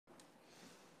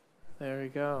There we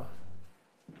go.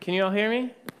 Can you all hear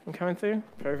me? I'm coming through?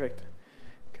 Perfect.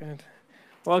 Good.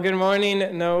 Well, good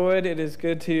morning, Norwood. It is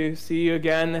good to see you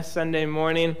again this Sunday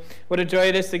morning. What a joy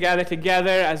it is to gather together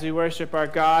as we worship our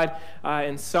God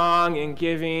in song, in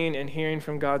giving, and hearing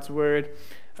from God's word.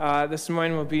 This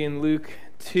morning we'll be in Luke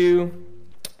 2,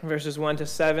 verses 1 to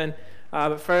 7.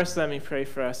 But first, let me pray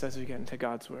for us as we get into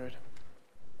God's word.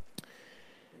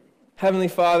 Heavenly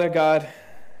Father, God,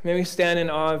 may we stand in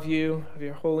awe of you, of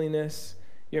your holiness,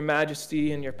 your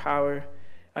majesty, and your power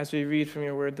as we read from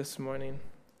your word this morning.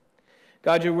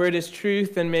 God, your word is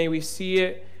truth, and may we see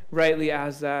it rightly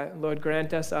as that. Lord,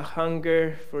 grant us a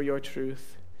hunger for your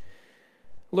truth.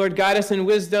 Lord, guide us in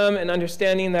wisdom and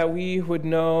understanding that we would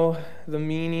know the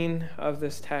meaning of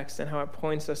this text and how it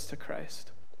points us to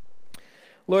Christ.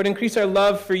 Lord, increase our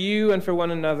love for you and for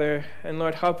one another. And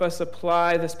Lord, help us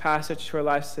apply this passage to our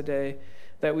lives today,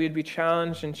 that we would be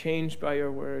challenged and changed by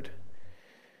your word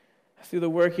through the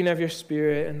working of your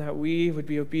Spirit, and that we would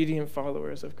be obedient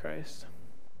followers of Christ.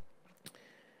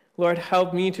 Lord,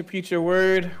 help me to preach your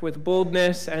word with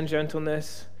boldness and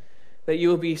gentleness, that you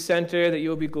will be centered, that you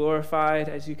will be glorified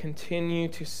as you continue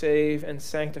to save and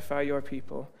sanctify your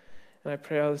people. And I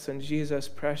pray all this in Jesus'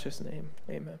 precious name.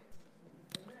 Amen.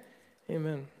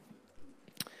 Amen.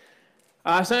 So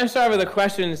I'm going to start with the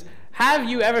questions. Have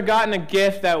you ever gotten a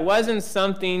gift that wasn't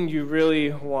something you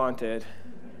really wanted?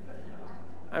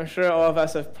 I'm sure all of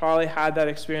us have probably had that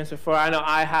experience before. I know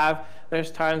I have.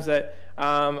 There's times that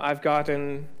I've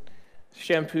gotten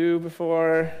shampoo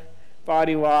before,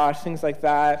 body wash, things like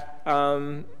that.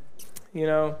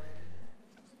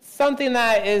 Something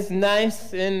that is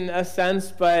nice in a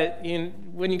sense, but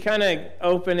when you kind of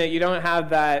open it, you don't have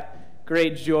that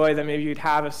great joy that maybe you'd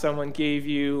have if someone gave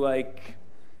you like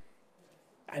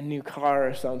a new car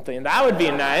or something. That would be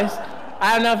nice.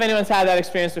 I don't know if anyone's had that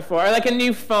experience before. Or like a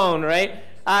new phone, right?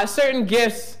 Certain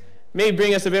gifts may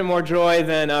bring us a bit more joy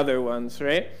than other ones,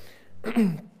 right?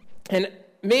 And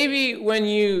maybe when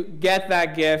you get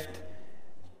that gift,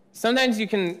 sometimes you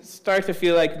can start to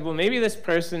feel like, well, maybe this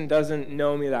person doesn't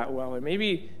know me that well, or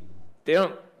maybe they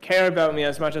don't care about me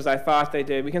as much as I thought they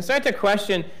did. We can start to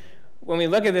question, when we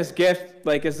look at this gift,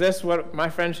 like, is this what my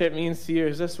friendship means to you?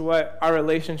 Is this what our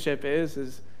relationship is?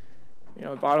 Is,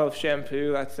 a bottle of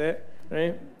shampoo, that's it,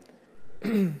 right?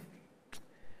 And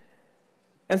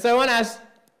so I want to ask,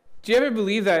 do you ever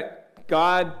believe that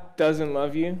God doesn't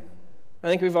love you? I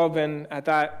think we've all been at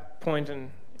that point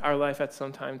in our life at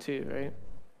some time too,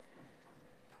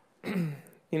 right?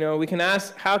 We can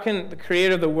ask, how can the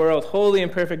creator of the world, holy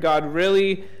and perfect God,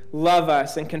 really love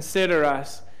us and consider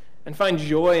us and find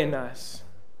joy in us?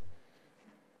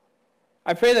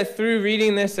 I pray that through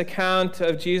reading this account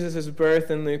of Jesus'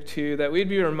 birth in Luke 2, that we'd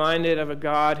be reminded of a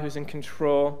God who's in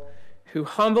control, who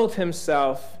humbled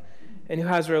himself, and who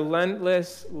has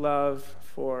relentless love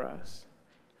for us.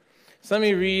 So let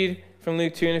me read from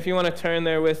Luke 2, and if you want to turn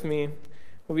there with me,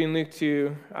 we'll be in Luke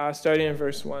 2, starting in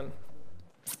verse 1.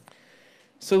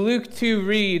 So Luke 2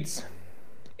 reads,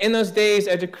 "In those days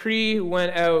a decree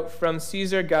went out from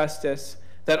Caesar Augustus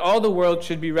that all the world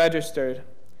should be registered.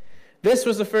 This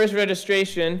was the first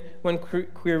registration when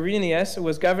Quirinius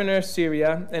was governor of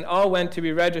Syria, and all went to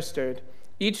be registered,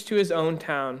 each to his own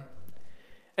town.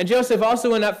 And Joseph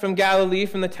also went up from Galilee,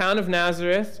 from the town of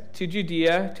Nazareth to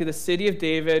Judea, to the city of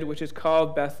David, which is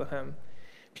called Bethlehem,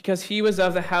 because he was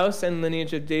of the house and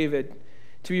lineage of David,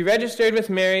 to be registered with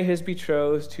Mary, his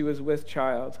betrothed, who was with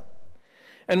child.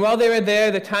 And while they were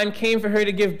there, the time came for her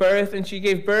to give birth, and she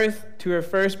gave birth to her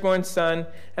firstborn son,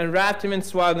 and wrapped him in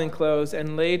swaddling clothes,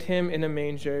 and laid him in a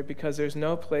manger, because there's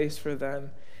no place for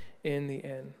them in the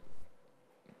inn."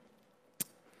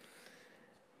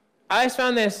 I just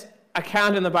found this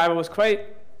account in the Bible was quite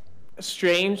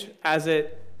strange, as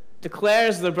it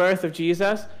declares the birth of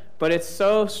Jesus, but it's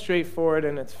so straightforward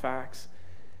in its facts.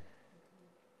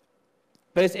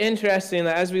 But it's interesting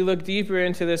that as we look deeper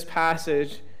into this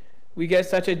passage, we get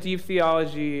such a deep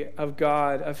theology of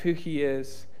God, of who he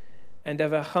is, and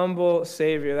of a humble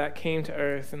Savior that came to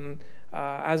earth and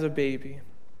as a baby.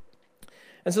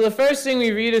 And so the first thing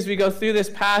we read as we go through this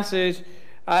passage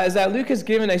is that Luke is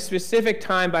given a specific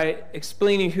time by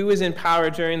explaining who is in power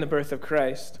during the birth of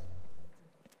Christ.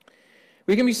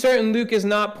 We can be certain Luke is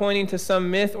not pointing to some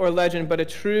myth or legend, but a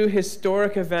true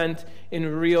historic event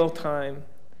in real time.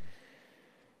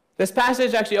 This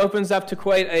passage actually opens up to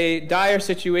quite a dire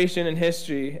situation in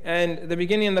history. And the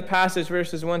beginning of the passage,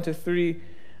 verses 1 to 3,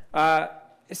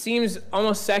 it seems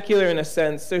almost secular in a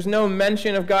sense. There's no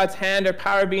mention of God's hand or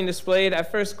power being displayed.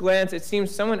 At first glance, it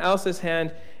seems someone else's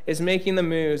hand is making the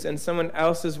moves and someone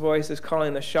else's voice is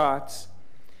calling the shots.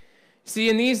 See,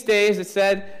 in these days, it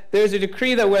said, there was a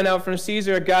decree that went out from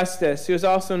Caesar Augustus, who was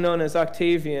also known as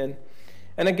Octavian.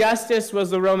 And Augustus was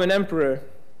the Roman emperor,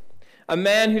 a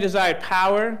man who desired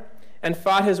power and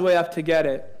fought his way up to get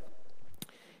it.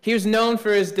 He was known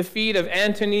for his defeat of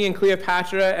Antony and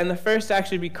Cleopatra, and the first to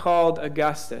actually be called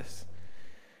Augustus,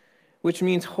 which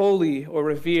means holy or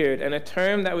revered, and a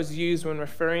term that was used when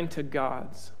referring to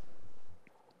gods.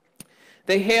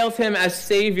 They hailed him as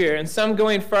Savior, and some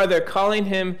going farther, calling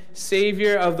him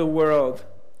Savior of the world.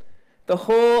 The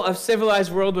whole of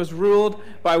civilized world was ruled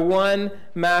by one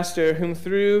master, whom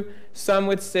through some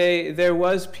would say there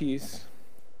was peace.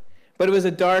 But it was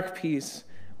a dark peace,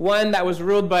 one that was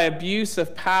ruled by abuse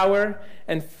of power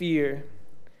and fear.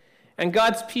 And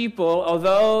God's people,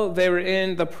 although they were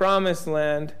in the promised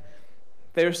land,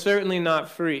 they were certainly not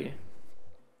free.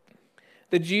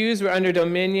 The Jews were under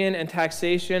dominion and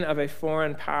taxation of a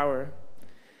foreign power.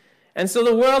 And so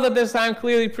the world at this time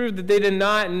clearly proved that they did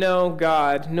not know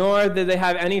God, nor did they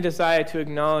have any desire to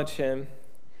acknowledge him.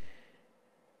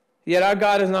 Yet our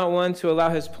God is not one to allow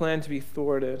his plan to be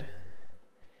thwarted.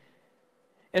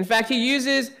 In fact, he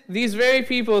uses these very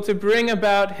people to bring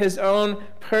about his own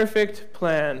perfect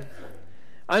plan.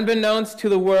 Unbeknownst to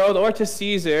the world or to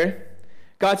Caesar,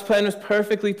 God's plan was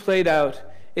perfectly played out.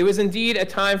 It was indeed a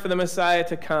time for the Messiah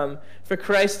to come, for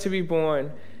Christ to be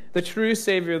born, the true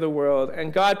Savior of the world,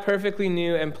 and God perfectly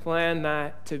knew and planned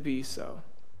that to be so.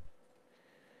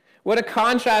 What a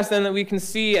contrast then that we can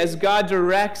see as God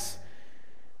directs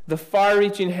the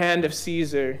far-reaching hand of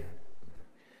Caesar,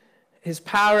 his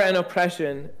power and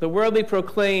oppression, the worldly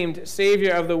proclaimed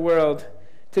Savior of the world,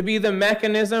 to be the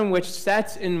mechanism which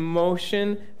sets in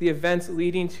motion the events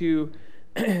leading to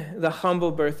the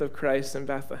humble birth of Christ in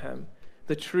Bethlehem,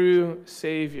 the true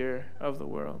Savior of the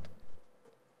world.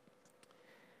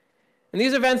 And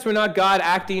these events were not God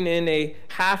acting in a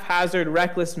haphazard,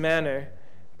 reckless manner,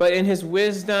 but in his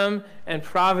wisdom and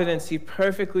providence, he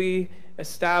perfectly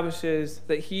establishes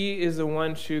that he is the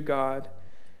one true God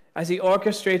as he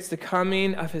orchestrates the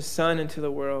coming of his Son into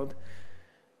the world.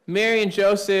 Mary and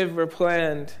Joseph were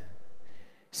planned.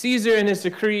 Caesar and his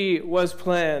decree was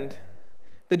planned.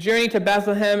 The journey to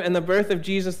Bethlehem and the birth of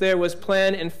Jesus there was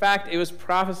planned. In fact, it was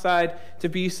prophesied to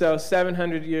be so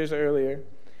 700 years earlier,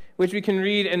 which we can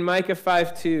read in Micah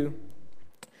 5:2.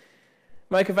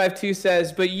 Micah 5:2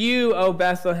 says, "But you, O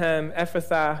Bethlehem,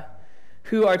 Ephrathah,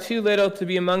 who are too little to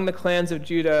be among the clans of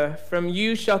Judah, from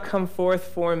you shall come forth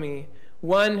for me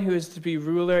one who is to be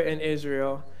ruler in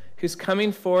Israel, whose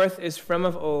coming forth is from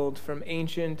of old, from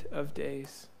ancient of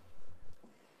days."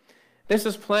 This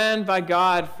was planned by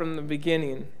God from the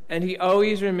beginning, and he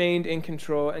always remained in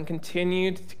control and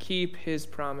continued to keep his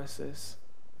promises.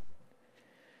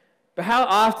 But how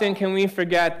often can we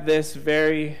forget this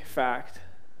very fact?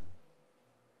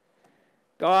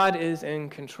 God is in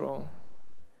control.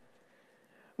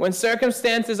 When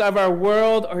circumstances of our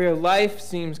world or your life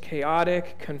seems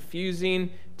chaotic,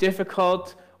 confusing,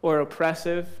 difficult, or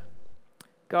oppressive,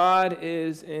 God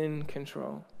is in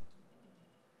control.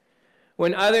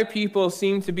 When other people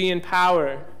seem to be in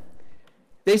power,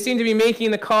 they seem to be making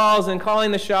the calls and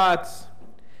calling the shots,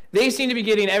 they seem to be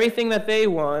getting everything that they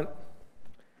want,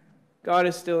 God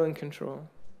is still in control.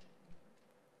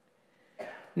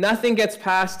 Nothing gets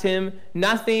past him.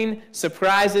 Nothing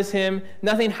surprises him.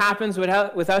 Nothing happens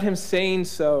without him saying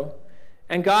so.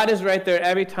 And God is right there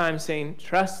every time saying,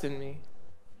 "Trust in me.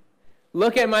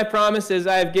 Look at my promises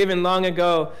I have given long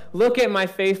ago. Look at my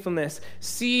faithfulness.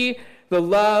 See the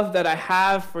love that I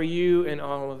have for you in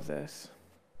all of this."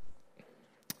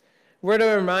 We're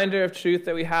a reminder of truth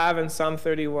that we have in Psalm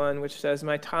 31, which says,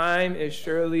 "My time is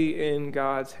surely in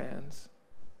God's hands."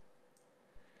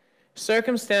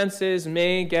 Circumstances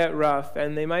may get rough,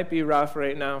 and they might be rough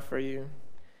right now for you.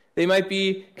 They might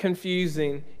be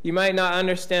confusing. You might not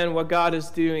understand what God is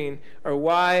doing or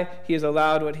why he has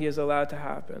allowed what he has allowed to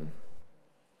happen.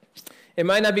 It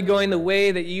might not be going the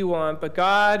way that you want, but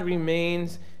God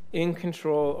remains in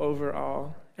control over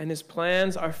all, and his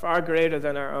plans are far greater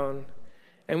than our own.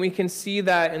 And we can see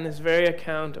that in this very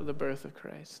account of the birth of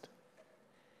Christ.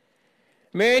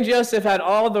 Mary and Joseph had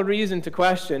all the reason to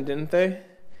question, didn't they?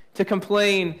 To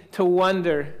complain, to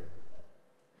wonder.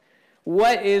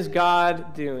 What is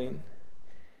God doing?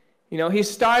 You know, he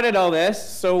started all this,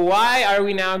 so why are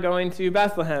we now going to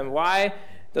Bethlehem? Why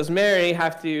does Mary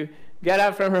have to get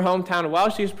out from her hometown while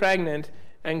she's pregnant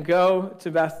and go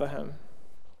to Bethlehem?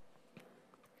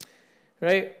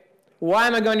 Right? Why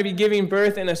am I going to be giving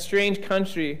birth in a strange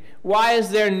country? Why is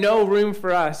there no room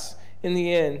for us in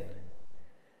the inn?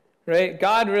 Right?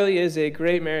 God really is a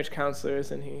great marriage counselor,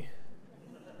 isn't he?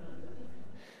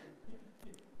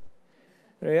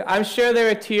 Right? I'm sure there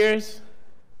are tears.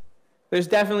 There's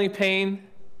definitely pain.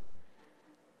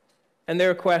 And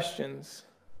there are questions.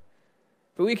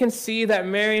 But we can see that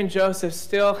Mary and Joseph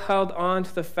still held on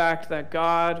to the fact that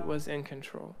God was in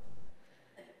control.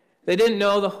 They didn't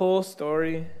know the whole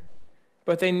story,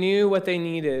 but they knew what they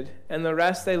needed, and the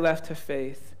rest they left to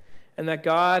faith, and that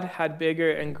God had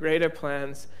bigger and greater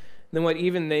plans than what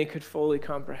even they could fully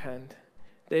comprehend.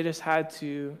 They just had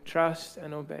to trust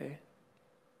and obey.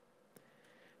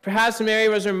 Perhaps Mary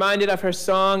was reminded of her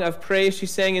song of praise she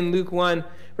sang in Luke 1,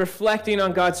 reflecting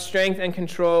on God's strength and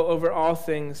control over all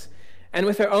things, and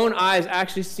with her own eyes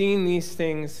actually seeing these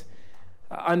things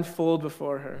unfold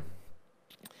before her.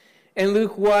 In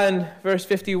Luke 1, verse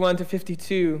 51 to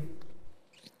 52,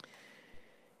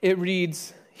 it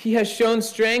reads, "He has shown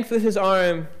strength with his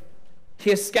arm. He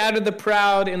has scattered the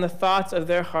proud in the thoughts of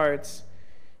their hearts.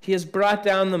 He has brought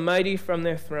down the mighty from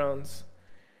their thrones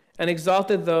and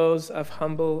exalted those of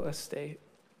humble estate."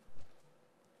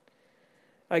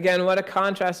 Again, what a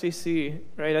contrast we see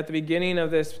right at the beginning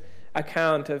of this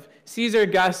account of Caesar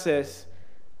Augustus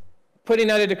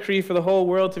putting out a decree for the whole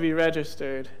world to be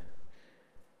registered.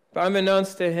 But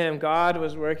unbeknownst to him, God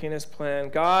was working his plan.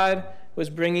 God was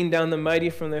bringing down the mighty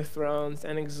from their thrones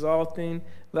and exalting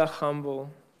the humble.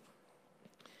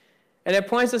 And it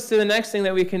points us to the next thing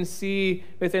that we can see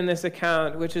within this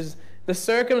account, which is the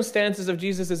circumstances of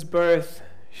Jesus' birth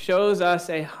shows us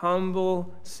a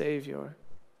humble Savior.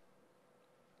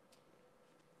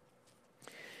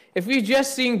 If we've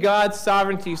just seen God's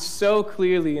sovereignty so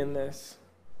clearly in this,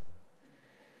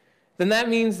 then that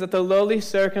means that the lowly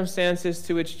circumstances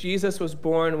to which Jesus was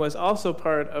born was also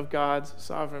part of God's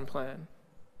sovereign plan.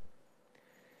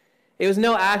 It was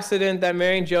no accident that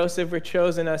Mary and Joseph were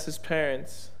chosen as his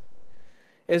parents.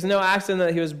 It was no accident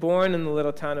that he was born in the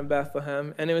little town of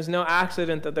Bethlehem, and it was no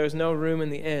accident that there was no room in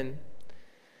the inn.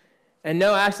 And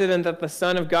no accident that the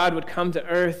Son of God would come to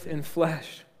earth in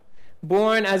flesh,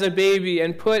 born as a baby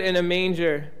and put in a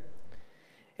manger.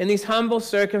 In these humble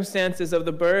circumstances of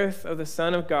the birth of the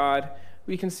Son of God,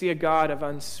 we can see a God of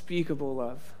unspeakable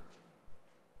love.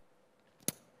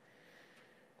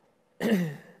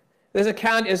 This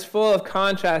account is full of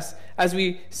contrasts as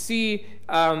we see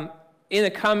in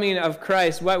the coming of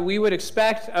Christ what we would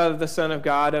expect of the Son of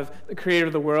God, of the Creator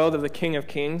of the world, of the King of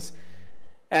Kings,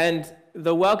 and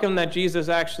the welcome that Jesus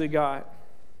actually got.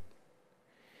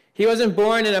 He wasn't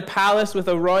born in a palace with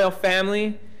a royal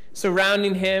family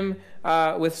surrounding him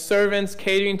with servants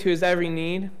catering to his every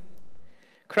need.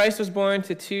 Christ was born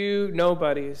to two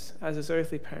nobodies as his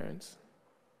earthly parents.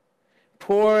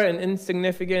 Poor and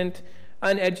insignificant,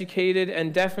 uneducated,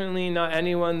 and definitely not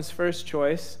anyone's first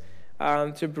choice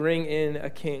to bring in a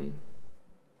king.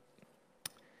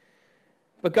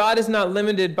 But God is not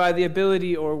limited by the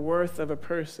ability or worth of a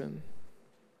person.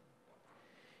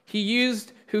 He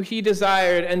used who he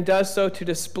desired and does so to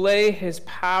display his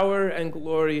power and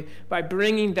glory by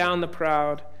bringing down the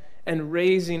proud and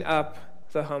raising up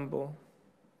the humble.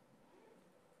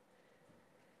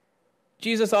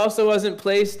 Jesus also wasn't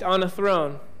placed on a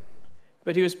throne,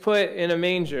 but he was put in a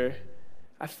manger,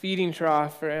 a feeding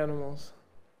trough for animals.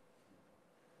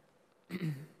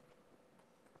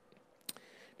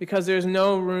 Because there's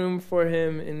no room for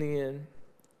him in the inn.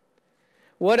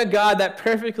 What a God that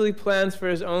perfectly plans for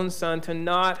his own Son to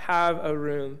not have a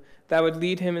room that would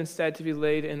lead him instead to be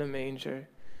laid in a manger.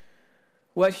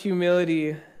 What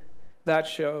humility that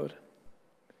showed.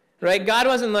 Right? God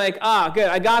wasn't like, good,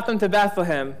 I got them to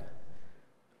Bethlehem.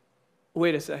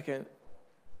 Wait a second.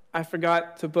 I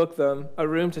forgot to book them a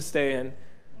room to stay in.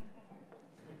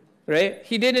 Right?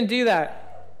 He didn't do that.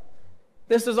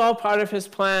 This is all part of his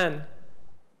plan.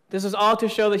 This is all to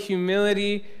show the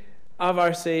humility of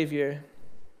our Savior.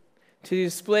 To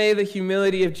display the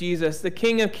humility of Jesus, the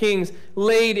King of Kings,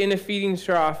 laid in a feeding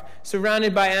trough,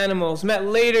 surrounded by animals, met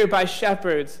later by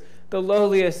shepherds, the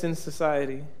lowliest in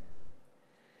society.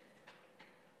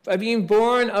 By being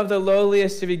born of the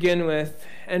lowliest to begin with,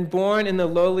 and born in the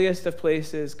lowliest of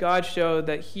places, God showed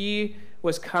that he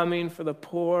was coming for the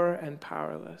poor and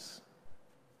powerless.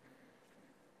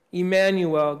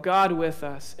 Emmanuel, God with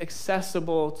us,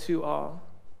 accessible to all,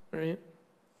 right?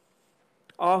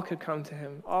 All could come to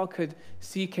him. All could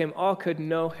seek him. All could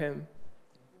know him.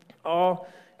 All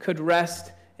could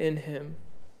rest in him.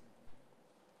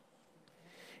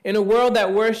 In a world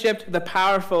that worshipped the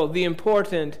powerful, the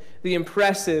important, the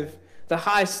impressive, the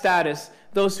high status,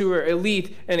 those who were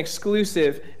elite and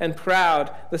exclusive and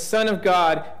proud, the Son of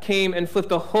God came and flipped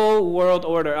the whole world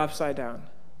order upside down.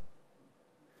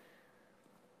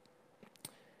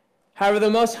 However,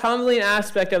 the most humbling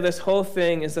aspect of this whole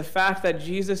thing is the fact that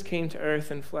Jesus came to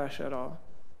earth in flesh at all.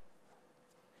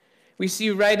 We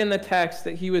see right in the text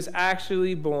that he was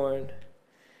actually born.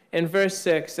 In verse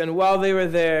 6, and while they were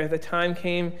there, the time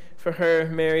came for her,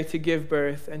 Mary, to give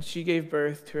birth, and she gave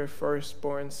birth to her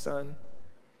firstborn son.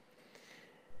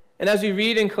 And as we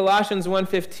read in Colossians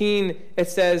 1:15, it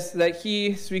says that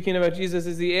he, speaking about Jesus,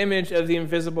 is the image of the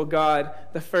invisible God,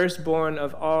 the firstborn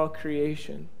of all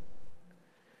creation.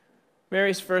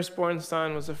 Mary's firstborn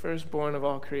son was the firstborn of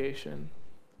all creation.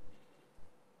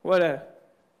 What an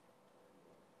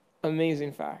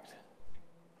amazing fact.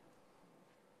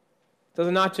 Does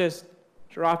it not just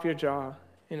drop your jaw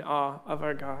in awe of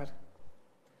our God?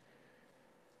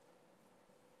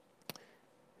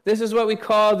 This is what we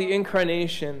call the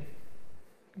incarnation.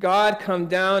 God come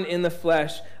down in the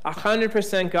flesh,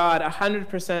 100% God,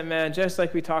 100% man, just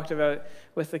like we talked about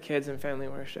with the kids in family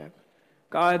worship.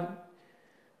 God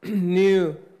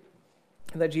knew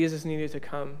that Jesus needed to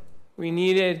come. We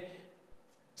needed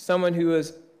someone who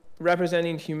was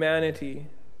representing humanity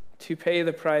to pay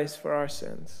the price for our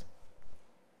sins.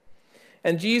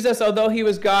 And Jesus, although he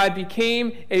was God,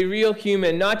 became a real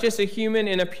human, not just a human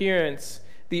in appearance.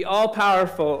 The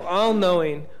all-powerful,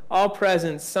 all-knowing,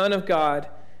 all-present Son of God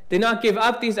did not give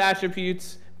up these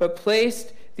attributes, but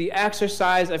placed the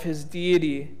exercise of his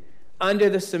deity under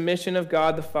the submission of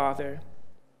God the Father.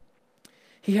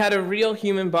 He had a real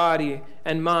human body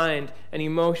and mind and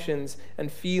emotions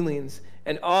and feelings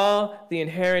and all the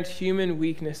inherent human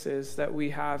weaknesses that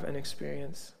we have and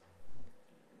experience.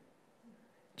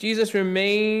 Jesus,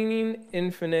 remaining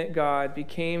infinite God,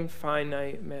 became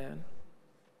finite man.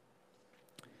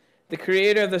 The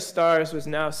creator of the stars was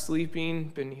now sleeping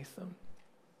beneath them.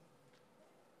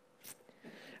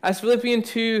 As Philippians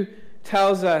 2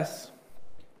 tells us,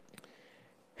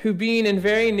 who being in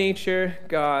very nature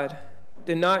God,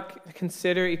 did not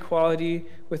consider equality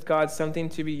with God something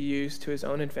to be used to his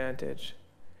own advantage.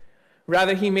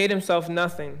 Rather, he made himself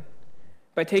nothing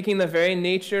by taking the very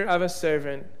nature of a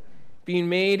servant, being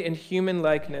made in human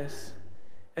likeness,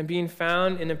 and being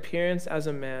found in appearance as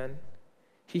a man.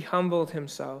 He humbled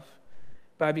himself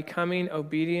by becoming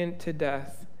obedient to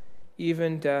death,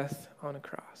 even death on a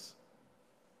cross.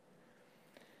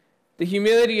 The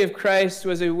humility of Christ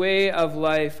was a way of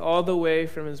life all the way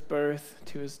from his birth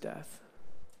to his death.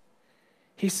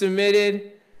 He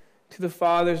submitted to the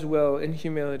Father's will in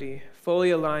humility,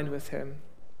 fully aligned with him.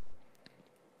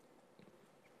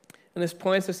 And this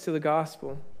points us to the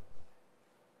gospel.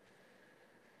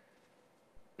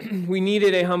 We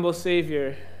needed a humble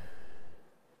Savior.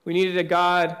 We needed a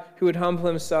God who would humble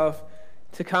himself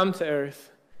to come to earth,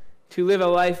 to live a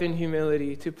life in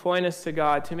humility, to point us to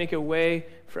God, to make a way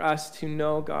for us to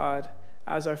know God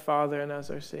as our Father and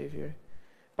as our Savior,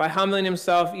 by humbling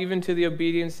himself even to the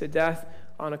obedience to death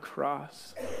on a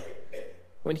cross,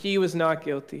 when he was not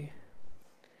guilty.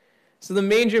 So the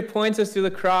manger points us to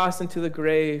the cross and to the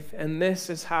grave, and this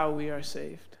is how we are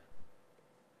saved.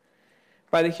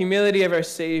 By the humility of our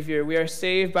Savior, we are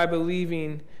saved by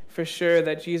believing for sure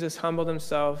that Jesus humbled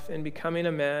himself in becoming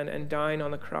a man and dying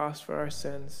on the cross for our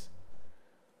sins.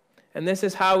 And this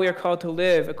is how we are called to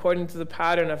live according to the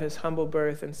pattern of his humble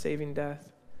birth and saving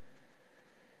death.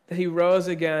 That he rose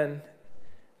again,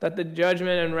 that the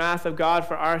judgment and wrath of God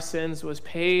for our sins was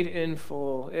paid in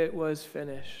full. It was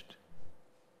finished.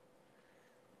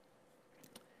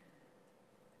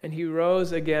 And he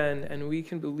rose again, and we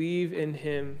can believe in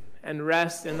him and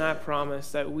rest in that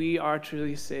promise that we are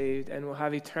truly saved and will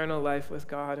have eternal life with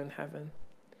God in heaven.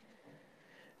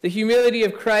 The humility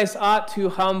of Christ ought to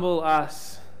humble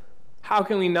us. How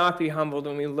can we not be humbled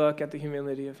when we look at the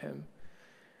humility of him?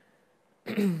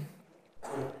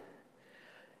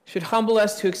 Should humble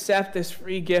us to accept this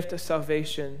free gift of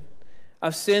salvation,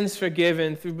 of sins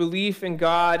forgiven through belief in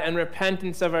God and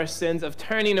repentance of our sins, of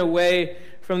turning away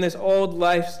from this old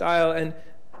lifestyle and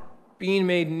being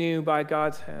made new by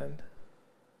God's hand.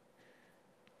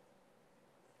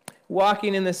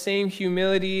 Walking in the same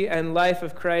humility and life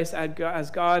of Christ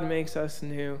as God makes us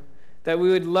new, that we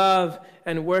would love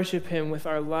and worship him with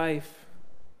our life.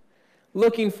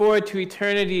 Looking forward to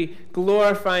eternity,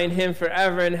 glorifying him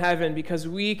forever in heaven, because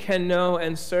we can know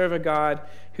and serve a God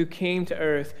who came to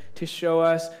earth to show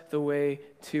us the way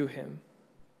to him.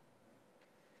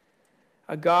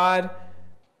 A God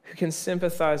who can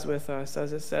sympathize with us,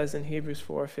 as it says in Hebrews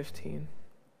 4:15.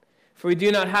 For we do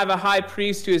not have a high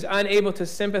priest who is unable to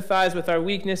sympathize with our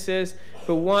weaknesses,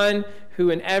 but one who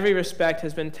in every respect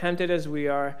has been tempted as we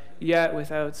are, yet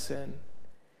without sin.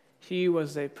 He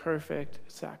was a perfect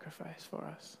sacrifice for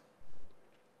us.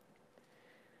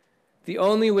 The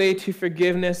only way to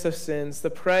forgiveness of sins, the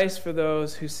price for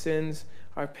those whose sins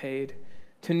are paid,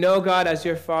 to know God as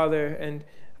your Father and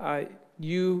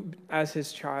you as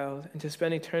his child and to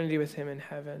spend eternity with him in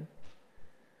heaven.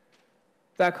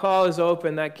 That call is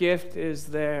open. That gift is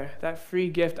there. That free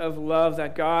gift of love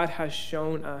that God has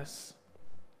shown us.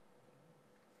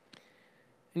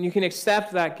 And you can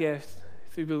accept that gift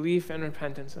through belief and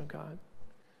repentance of God.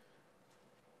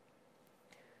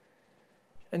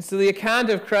 And so the account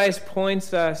of Christ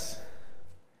points us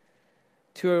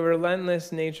to a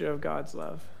relentless nature of God's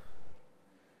love.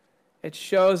 It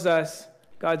shows us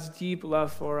God's deep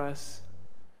love for us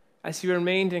as he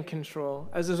remained in control,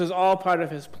 as this was all part of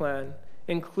his plan,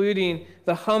 including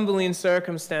the humbling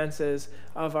circumstances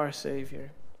of our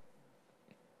Savior.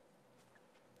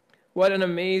 What an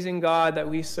amazing God that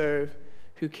we serve,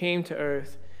 who came to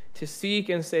earth to seek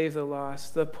and save the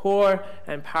lost, the poor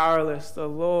and powerless, the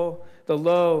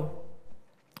low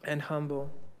and humble.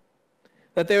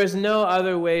 That there is no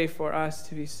other way for us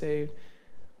to be saved,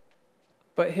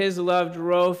 but his love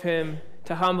drove him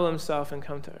to humble himself and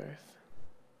come to earth.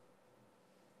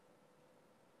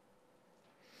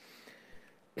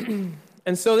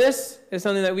 And so this is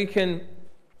something that we can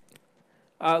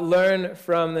learn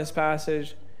from this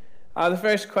passage. The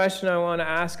first question I want to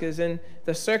ask is, in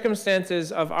the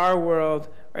circumstances of our world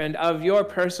and of your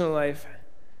personal life,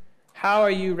 how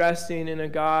are you resting in a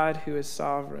God who is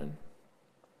sovereign?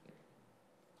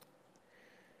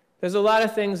 There's a lot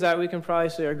of things that we can probably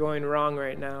say are going wrong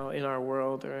right now in our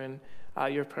world or in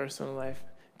your personal life.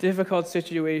 Difficult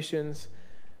situations,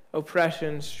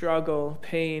 oppression, struggle,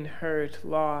 pain, hurt,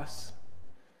 loss.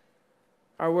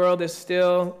 Our world is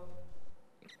still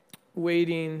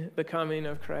waiting the coming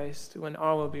of Christ when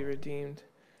all will be redeemed.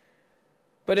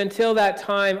 But until that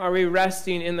time, are we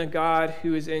resting in the God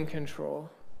who is in control?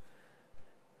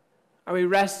 Are we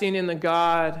resting in the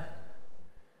God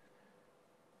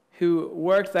who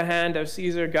worked the hand of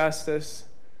Caesar Augustus,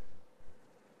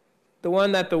 the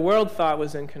one that the world thought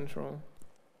was in control,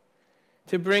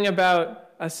 to bring about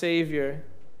a Savior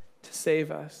to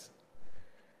save us?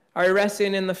 Are we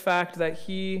resting in the fact that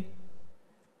he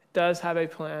does have a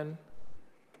plan,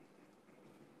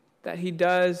 that he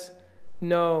does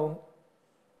know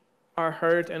our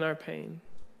hurt and our pain,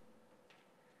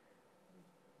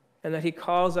 and that he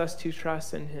calls us to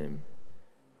trust in him,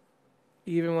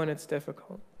 even when it's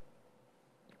difficult?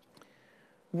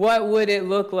 What would it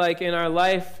look like in our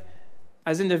life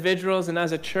as individuals and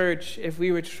as a church if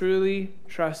we were truly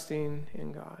trusting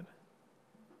in God?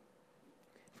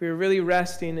 If we were really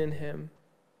resting in him?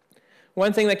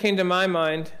 One thing that came to my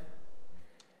mind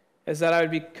is that I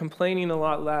would be complaining a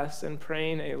lot less and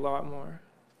praying a lot more.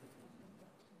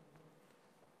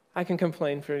 I can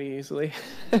complain pretty easily.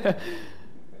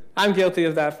 I'm guilty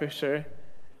of that for sure,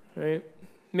 right?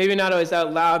 Maybe not always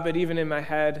out loud, but even in my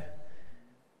head.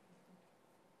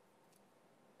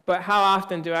 But how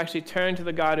often do I actually turn to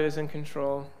the God who is in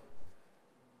control,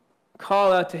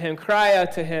 call out to him, cry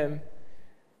out to him,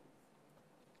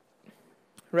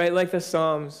 right, like the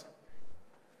Psalms,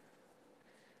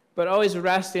 but always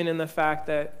resting in the fact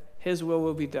that his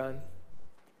will be done,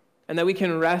 and that we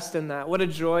can rest in that. What a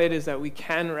joy it is that we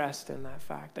can rest in that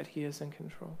fact that he is in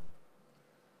control.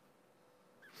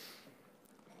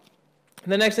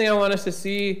 And the next thing I want us to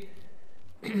see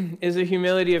is the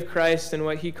humility of Christ and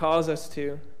what he calls us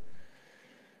to.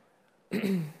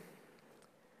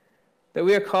 That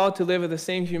we are called to live with the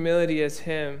same humility as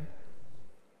him.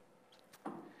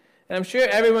 And I'm sure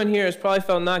everyone here has probably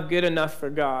felt not good enough for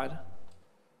God.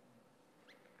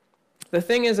 The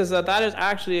thing is that that is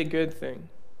actually a good thing.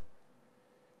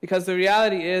 Because the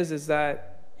reality is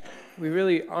that we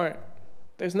really aren't.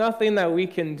 There's nothing that we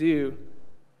can do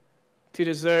to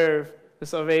deserve the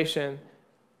salvation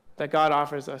that God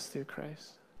offers us through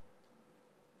Christ.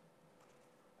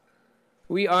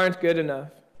 We aren't good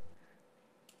enough.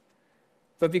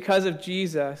 But because of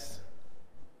Jesus,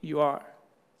 you are.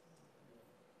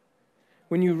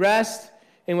 When you rest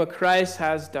in what Christ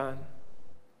has done,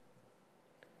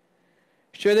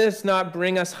 should this not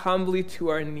bring us humbly to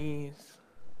our knees?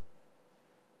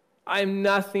 I am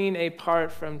nothing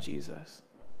apart from Jesus.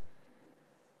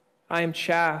 I am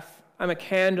chaff. I'm a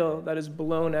candle that is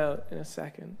blown out in a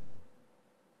second.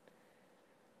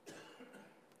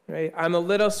 Right? I'm a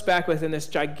little speck within this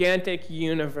gigantic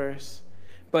universe,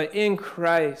 but in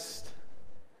Christ,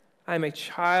 I'm a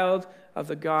child of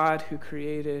the God who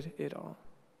created it all.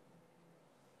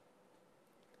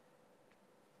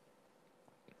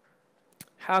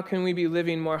 How can we be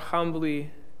living more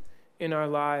humbly in our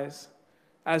lives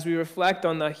as we reflect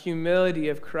on the humility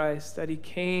of Christ, that he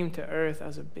came to earth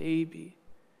as a baby,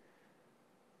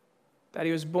 that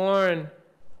he was born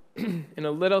in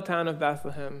a little town of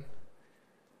Bethlehem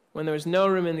when there was no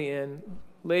room in the inn,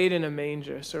 laid in a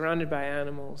manger, surrounded by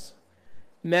animals,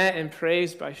 met and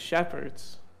praised by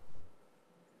shepherds,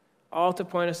 all to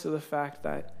point us to the fact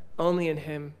that only in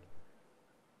him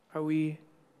are we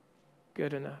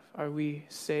good enough. Are we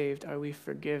saved? Are we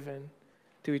forgiven?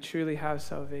 Do we truly have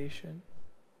salvation?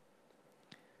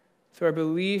 Through our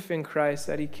belief in Christ,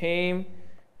 that he came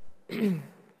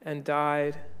and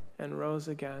died and rose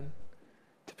again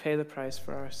to pay the price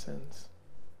for our sins.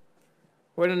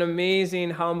 What an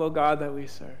amazing, humble God that we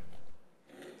serve.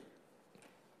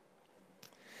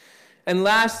 And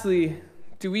lastly,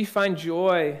 do we find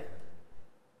joy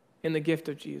in the gift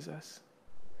of Jesus?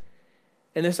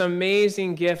 In this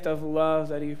amazing gift of love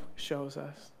that he shows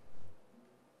us?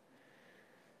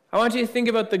 I want you to think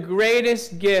about the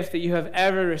greatest gift that you have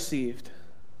ever received.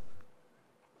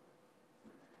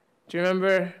 Do you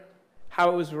remember how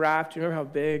it was wrapped? Do you remember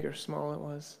how big or small it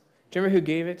was? Do you remember who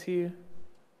gave it to you?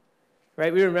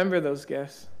 Right? We remember those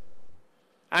gifts.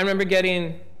 I remember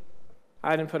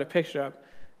I didn't put a picture up,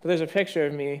 but there's a picture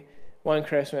of me one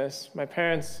Christmas. My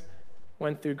parents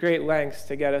went through great lengths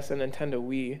to get us a Nintendo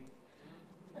Wii.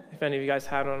 If any of you guys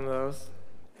had one of those,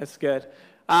 it's good.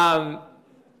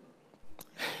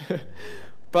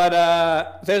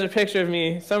 But there's a picture of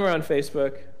me somewhere on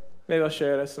Facebook. Maybe I'll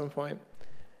share it at some point.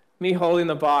 Me holding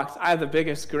the box. I had the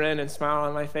biggest grin and smile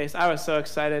on my face. I was so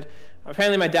excited.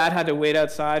 Apparently my dad had to wait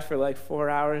outside for like 4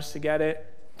 hours to get a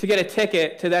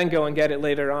ticket to then go and get it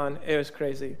later on. It was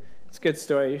crazy. It's a good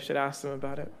story. You should ask them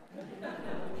about it.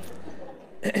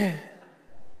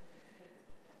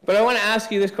 But I want to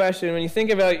ask you this question. When you think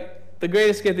about the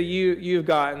greatest gift that you've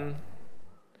gotten,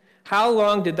 how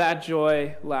long did that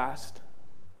joy last?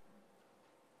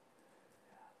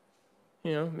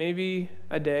 Maybe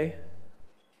a day,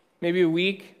 maybe a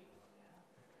week,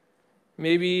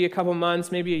 maybe a couple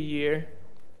months, maybe a year.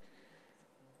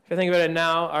 If I think about it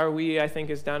now, our Wii, I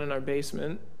think, is down in our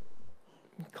basement,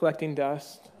 collecting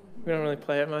dust. We don't really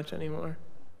play it much anymore,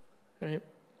 right?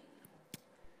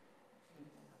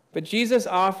 But Jesus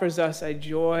offers us a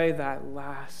joy that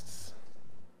lasts.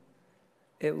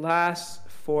 It lasts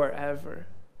forever.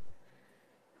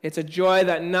 It's a joy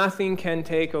that nothing can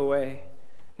take away.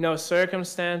 No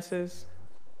circumstances,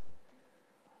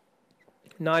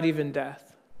 not even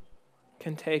death,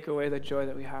 can take away the joy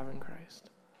that we have in Christ.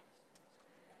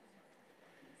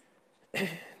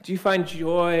 Do you find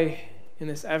joy in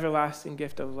this everlasting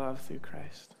gift of love through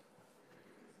Christ?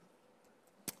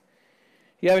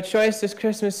 You have a choice this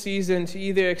Christmas season to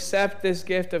either accept this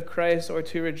gift of Christ or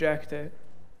to reject it.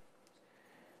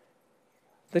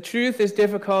 The truth is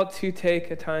difficult to take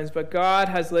at times, but God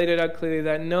has laid it out clearly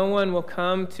that no one will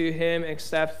come to him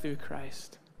except through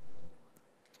Christ.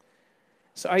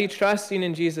 So are you trusting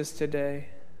in Jesus today?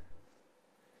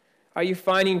 Are you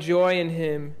finding joy in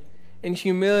him, in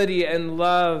humility and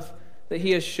love that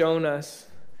he has shown us,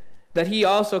 that he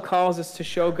also calls us to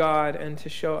show God and to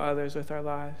show others with our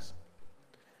lives?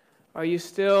 Are you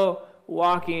still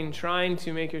walking, trying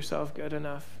to make yourself good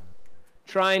enough,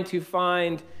 trying to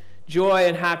find joy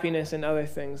and happiness in other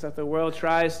things that the world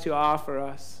tries to offer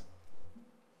us?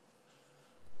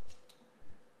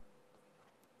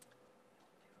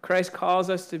 Christ calls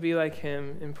us to be like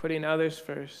him in putting others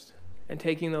first and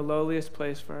taking the lowliest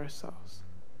place for ourselves.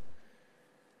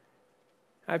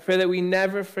 I pray that we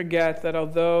never forget that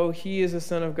although he is the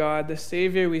Son of God, the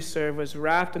Savior we serve was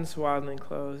wrapped in swaddling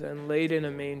clothes and laid in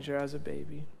a manger as a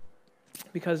baby,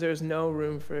 because there is no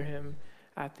room for him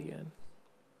at the end.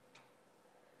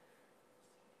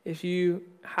 If you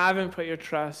haven't put your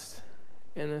trust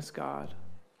in this God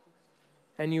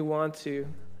and you want to,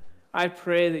 I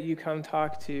pray that you come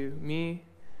talk to me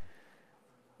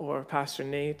or Pastor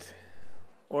Nate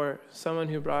or someone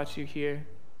who brought you here.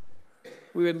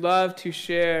 We would love to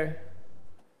share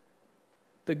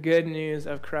the good news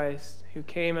of Christ, who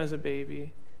came as a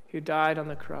baby, who died on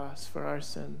the cross for our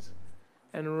sins,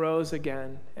 and rose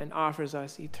again and offers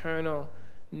us eternal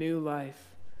new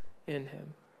life in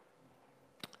him.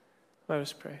 Let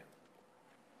us pray.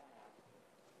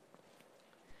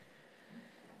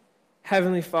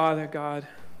 Heavenly Father, God,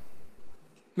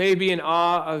 may we be in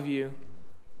awe of you.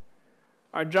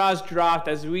 Our jaws dropped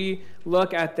as we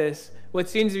look at this, what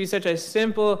seems to be such a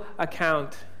simple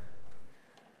account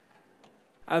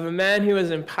of a man who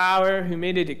was in power, who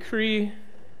made a decree,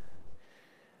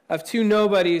 of two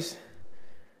nobodies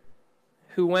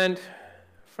who went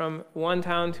from one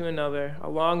town to another, a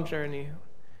long journey,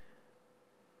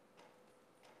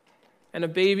 and a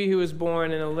baby who was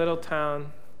born in a little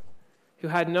town who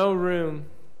had no room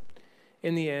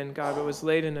in the inn, God, but was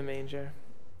laid in a manger.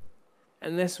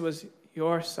 And this was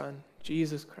your Son,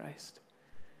 Jesus Christ,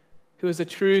 who is the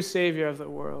true Savior of the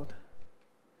world.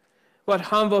 what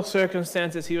humble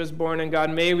circumstances he was born in. God,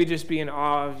 may we just be in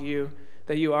awe of you,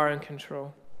 that you are in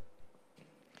control.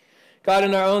 God,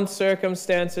 in our own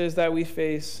circumstances that we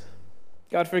face,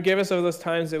 God, forgive us of those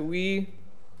times that we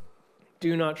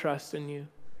do not trust in you.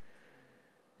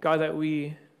 God, that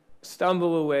we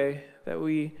stumble away, that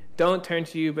we don't turn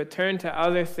to you, but turn to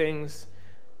other things,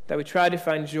 that we try to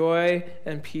find joy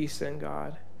and peace in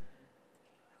God.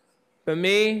 But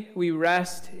may we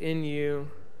rest in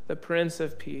you, the Prince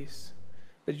of Peace,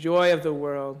 the joy of the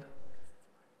world,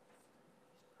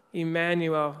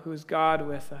 Emmanuel, who is God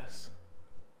with us.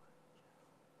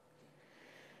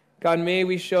 God, may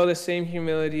we show the same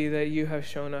humility that you have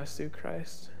shown us through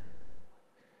Christ.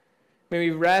 May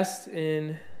we rest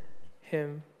in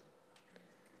him,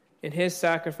 in his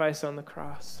sacrifice on the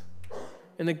cross,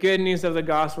 in the good news of the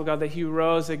gospel, God, that he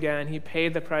rose again. He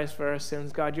paid the price for our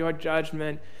sins. God, your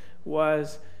judgment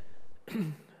was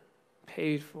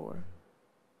paid for.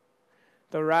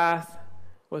 The wrath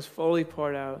was fully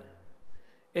poured out.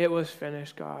 It was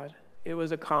finished, God. It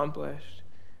was accomplished.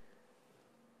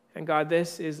 And God,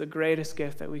 this is the greatest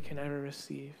gift that we can ever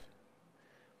receive.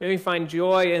 May we find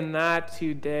joy in that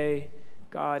today,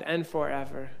 God, and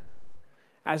forever,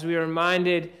 as we are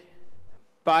reminded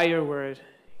by your word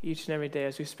each and every day,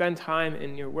 as we spend time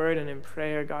in your word and in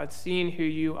prayer, God, seeing who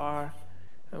you are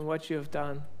and what you have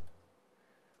done.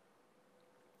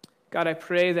 God, I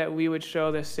pray that we would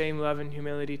show the same love and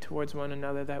humility towards one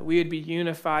another, that we would be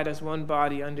unified as one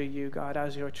body under you, God,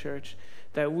 as your church,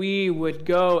 that we would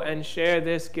go and share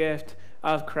this gift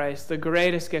of Christ. The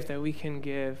greatest gift that we can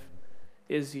give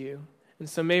is you. And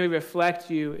so may we reflect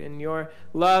you in your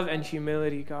love and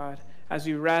humility, God, as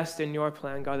we rest in your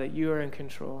plan, God, that you are in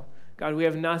control. God, we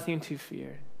have nothing to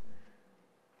fear.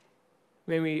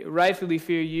 May we rightfully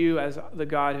fear you as the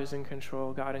God who's in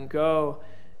control, God, and go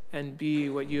and be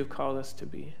what you have called us to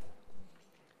be.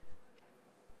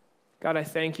 God, I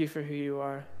thank you for who you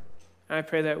are. And I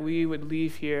pray that we would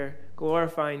leave here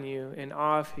glorifying you in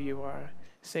awe of who you are,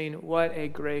 saying, what a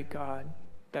great God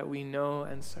that we know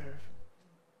and serve.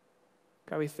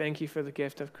 God, we thank you for the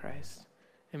gift of Christ,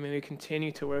 and may we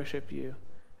continue to worship you.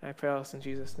 And I pray all this in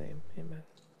Jesus' name. Amen.